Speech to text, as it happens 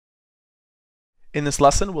In this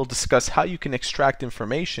lesson, we'll discuss how you can extract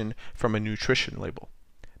information from a nutrition label.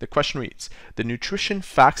 The question reads, the nutrition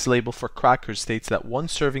facts label for crackers states that one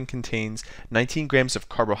serving contains 19 grams of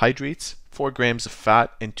carbohydrates, 4 grams of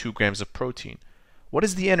fat, and 2 grams of protein. What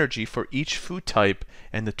is the energy for each food type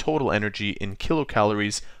and the total energy in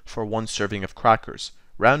kilocalories for one serving of crackers?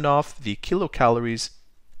 Round off the kilocalories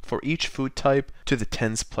for each food type to the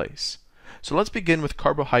tens place. So let's begin with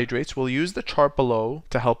carbohydrates. We'll use the chart below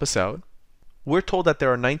to help us out. We're told that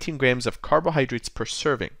there are 19 grams of carbohydrates per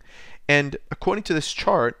serving. And according to this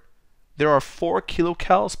chart, there are 4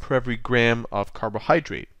 kilocalories per every gram of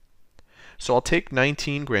carbohydrate. So I'll take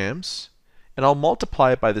 19 grams and I'll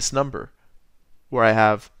multiply it by this number, where I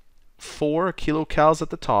have 4 kilocalories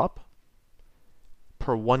at the top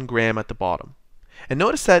per 1 gram at the bottom. And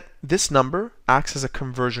notice that this number acts as a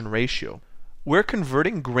conversion ratio. We're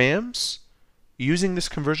converting grams using this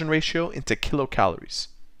conversion ratio into kilocalories.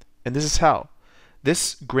 And this is how.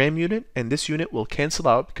 This gram unit and this unit will cancel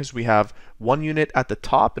out because we have one unit at the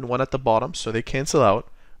top and one at the bottom, so they cancel out,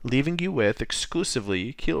 leaving you with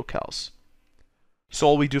exclusively kilocalories. So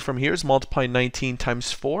all we do from here is multiply 19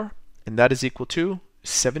 times 4, and that is equal to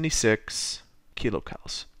 76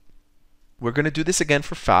 kilocalories. We're going to do this again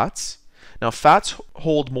for fats. Now fats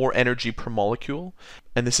hold more energy per molecule,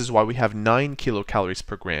 and this is why we have 9 kilocalories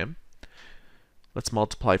per gram. Let's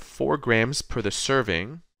multiply 4 grams per the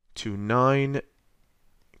serving to 9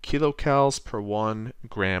 kilocalories per 1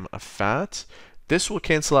 gram of fat. This will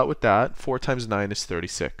cancel out with that. 4 times 9 is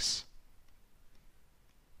 36.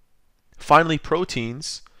 Finally,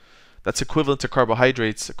 proteins, that's equivalent to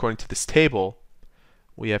carbohydrates according to this table.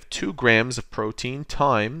 We have 2 grams of protein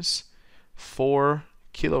times 4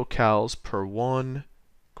 kilocalories per 1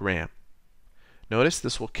 gram. Notice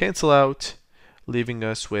this will cancel out, leaving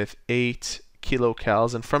us with 8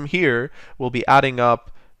 kilocalories. And from here, we'll be adding up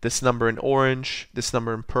this number in orange, this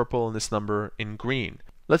number in purple, and this number in green.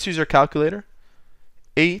 Let's use our calculator.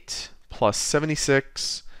 8 plus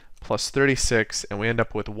 76 plus 36, and we end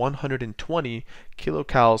up with 120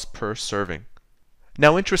 kilocalories per serving.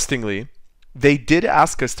 Now, interestingly, they did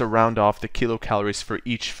ask us to round off the kilocalories for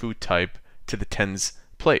each food type to the tens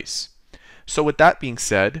place. So with that being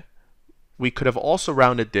said, we could have also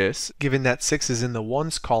rounded this, given that 6 is in the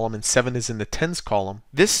ones column and 7 is in the tens column.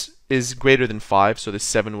 This is greater than 5, so this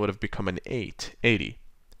 7 would have become an 8, 80.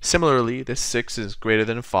 Similarly, this 6 is greater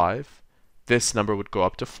than 5. This number would go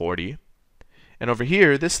up to 40. And over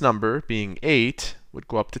here, this number, being 8, would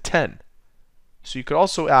go up to 10. So you could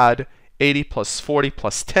also add 80 plus 40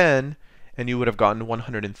 plus 10, and you would have gotten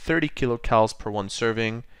 130 kilocalories per one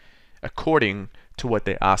serving, according to what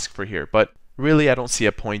they ask for here. But really, I don't see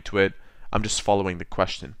a point to it. I'm just following the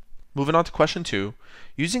question. Moving on to question 2.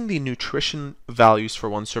 Using the nutrition values for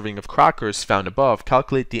one serving of crackers found above,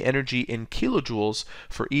 calculate the energy in kilojoules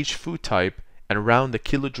for each food type and round the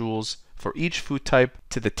kilojoules for each food type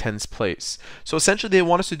to the tens place. So essentially they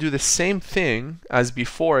want us to do the same thing as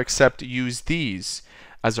before, except use these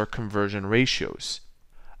as our conversion ratios.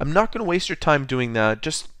 I'm not going to waste your time doing that.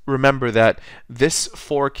 Just remember that this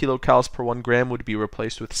 4 kilocalories per 1 gram would be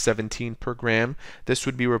replaced with 17 per gram. This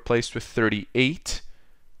would be replaced with 38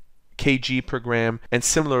 kg per gram, and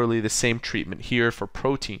similarly the same treatment here for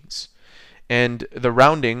proteins. And the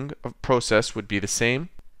rounding process would be the same.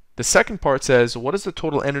 The second part says, what is the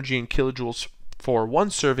total energy in kilojoules for one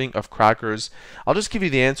serving of crackers? I'll just give you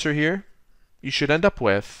the answer here. You should end up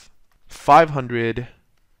with 500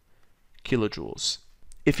 kilojoules.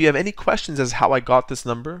 If you have any questions as how I got this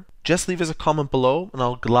number, just leave us a comment below and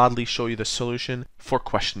I'll gladly show you the solution for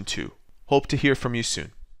question 2. Hope to hear from you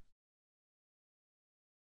soon.